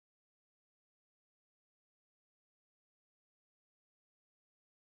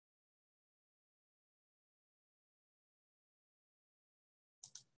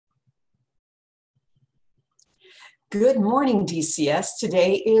Good morning, DCS.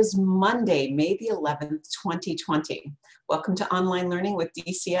 Today is Monday, May the 11th, 2020. Welcome to Online Learning with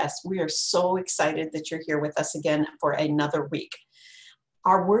DCS. We are so excited that you're here with us again for another week.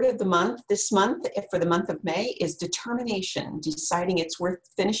 Our word of the month this month, for the month of May, is determination, deciding it's worth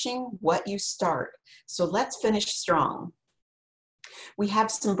finishing what you start. So let's finish strong. We have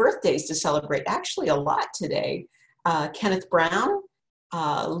some birthdays to celebrate, actually a lot today. Kenneth Brown,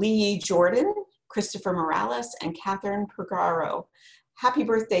 Lee Jordan, Christopher Morales, and Catherine Pergaro. Happy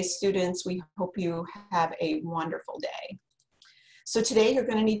birthday, students. We hope you have a wonderful day. So today you're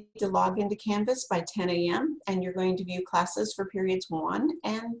going to need to log into Canvas by 10 a.m. and you're going to view classes for periods 1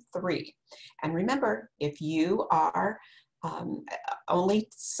 and 3. And remember, if you are only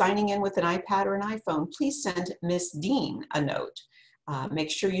signing in with an iPad or an iPhone, please send Miss Dean a note. Make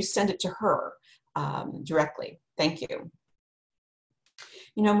sure you send it to her directly. Thank you.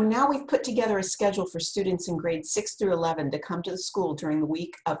 You know, now we've put together a schedule for students in grades 6 through 11 to come to the school during the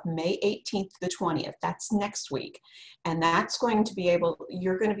week of May 18th to the 20th. That's next week. And that's going to be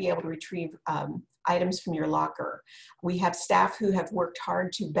you're going to be able to retrieve items from your locker. We have staff who have worked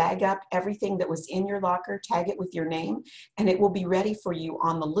hard to bag up everything that was in your locker, tag it with your name, and it will be ready for you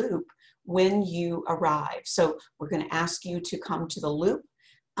on the loop when you arrive. So we're going to ask you to come to the loop,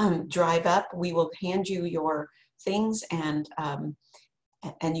 drive up. We will hand you your things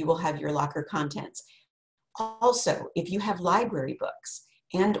and you will have your locker contents. Also, if you have library books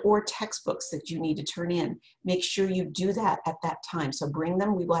and or textbooks that you need to turn in, make sure you do that at that time. So bring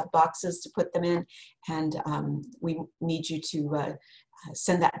them, we will have boxes to put them in, and we need you to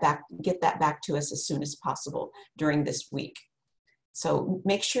send that back, get that back to us as soon as possible during this week. So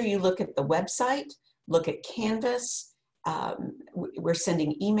make sure you look at the website, look at Canvas. We're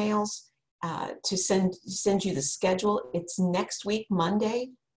sending emails to send you the schedule. It's next week,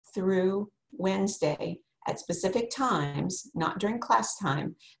 Monday through Wednesday at specific times, not during class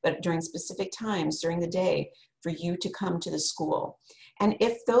time, but during specific times during the day for you to come to the school. And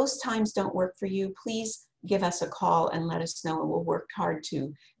if those times don't work for you, please give us a call and let us know, and we'll work hard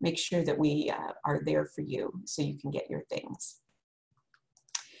to make sure that we are there for you so you can get your things.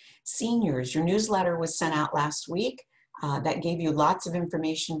 Seniors, your newsletter was sent out last week. That gave you lots of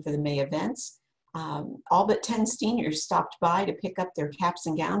information for the May events. All but 10 seniors stopped by to pick up their caps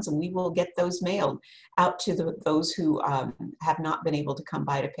and gowns, and we will get those mailed out to those who have not been able to come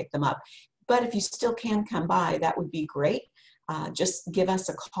by to pick them up. But if you still can come by, that would be great. Just give us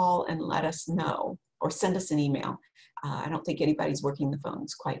a call and let us know, or send us an email. I don't think anybody's working the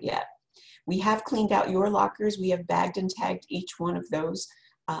phones quite yet. We have cleaned out your lockers. We have bagged and tagged each one of those,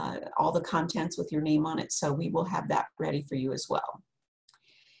 all the contents with your name on it, so we will have that ready for you as well.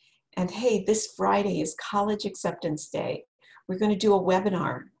 And hey, this Friday is College Acceptance Day. We're going to do a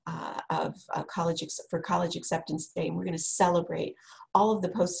webinar for College Acceptance Day, and we're going to celebrate all of the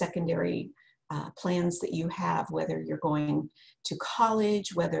post-secondary plans that you have, whether you're going to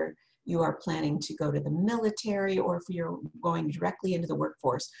college, whether you are planning to go to the military, or if you're going directly into the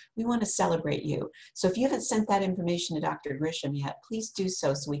workforce. We want to celebrate you. So if you haven't sent that information to Dr. Grisham yet, please do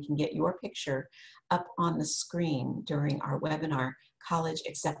so we can get your picture up on the screen during our webinar, College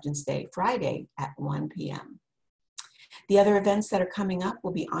Acceptance Day, Friday at 1 p.m. The other events that are coming up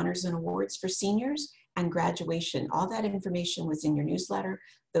will be honors and awards for seniors and graduation. All that information was in your newsletter.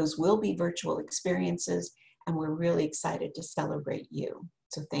 Those will be virtual experiences, and we're really excited to celebrate you.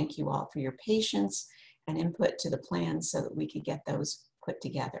 So thank you all for your patience and input to the plan so that we could get those put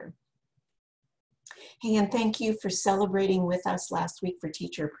together. Hey, and thank you for celebrating with us last week for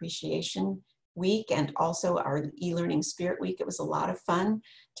Teacher Appreciation Week and also our e-learning Spirit Week. It was a lot of fun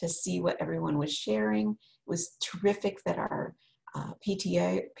to see what everyone was sharing. It was terrific that our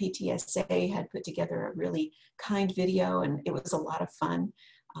PTSA had put together a really kind video, and it was a lot of fun,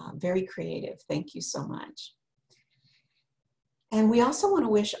 very creative. Thank you so much. And we also want to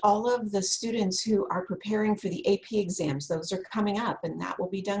wish all of the students who are preparing for the AP exams, those are coming up, and that will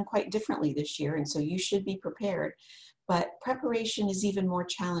be done quite differently this year, and so you should be prepared. But preparation is even more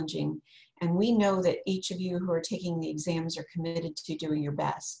challenging, and we know that each of you who are taking the exams are committed to doing your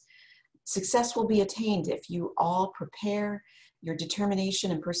best. Success will be attained if you all prepare. Your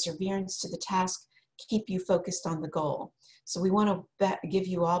determination and perseverance to the task keep you focused on the goal. So we want to give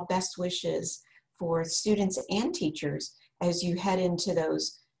you all best wishes for students and teachers as you head into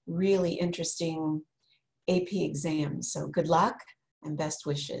those really interesting AP exams. So good luck and best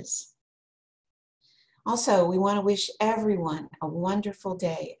wishes. Also, we want to wish everyone a wonderful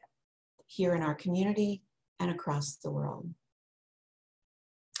day here in our community and across the world.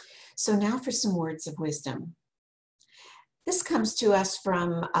 So now for some words of wisdom. This comes to us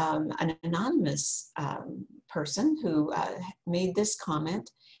from an anonymous person who made this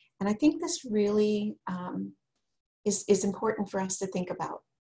comment. And I think this really is important for us to think about.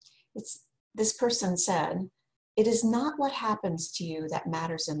 This person said, "It is not what happens to you that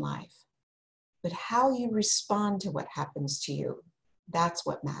matters in life, but how you respond to what happens to you. That's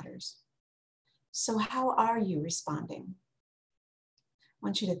what matters." So how are you responding? I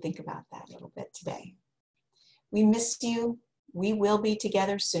want you to think about that a little bit today. We miss you. We will be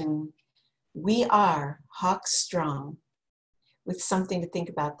together soon. We are Hawk Strong, with something to think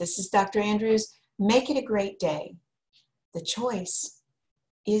about. This is Dr. Andrews. Make it a great day. The choice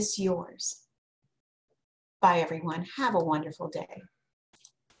is yours. Bye, everyone. Have a wonderful day.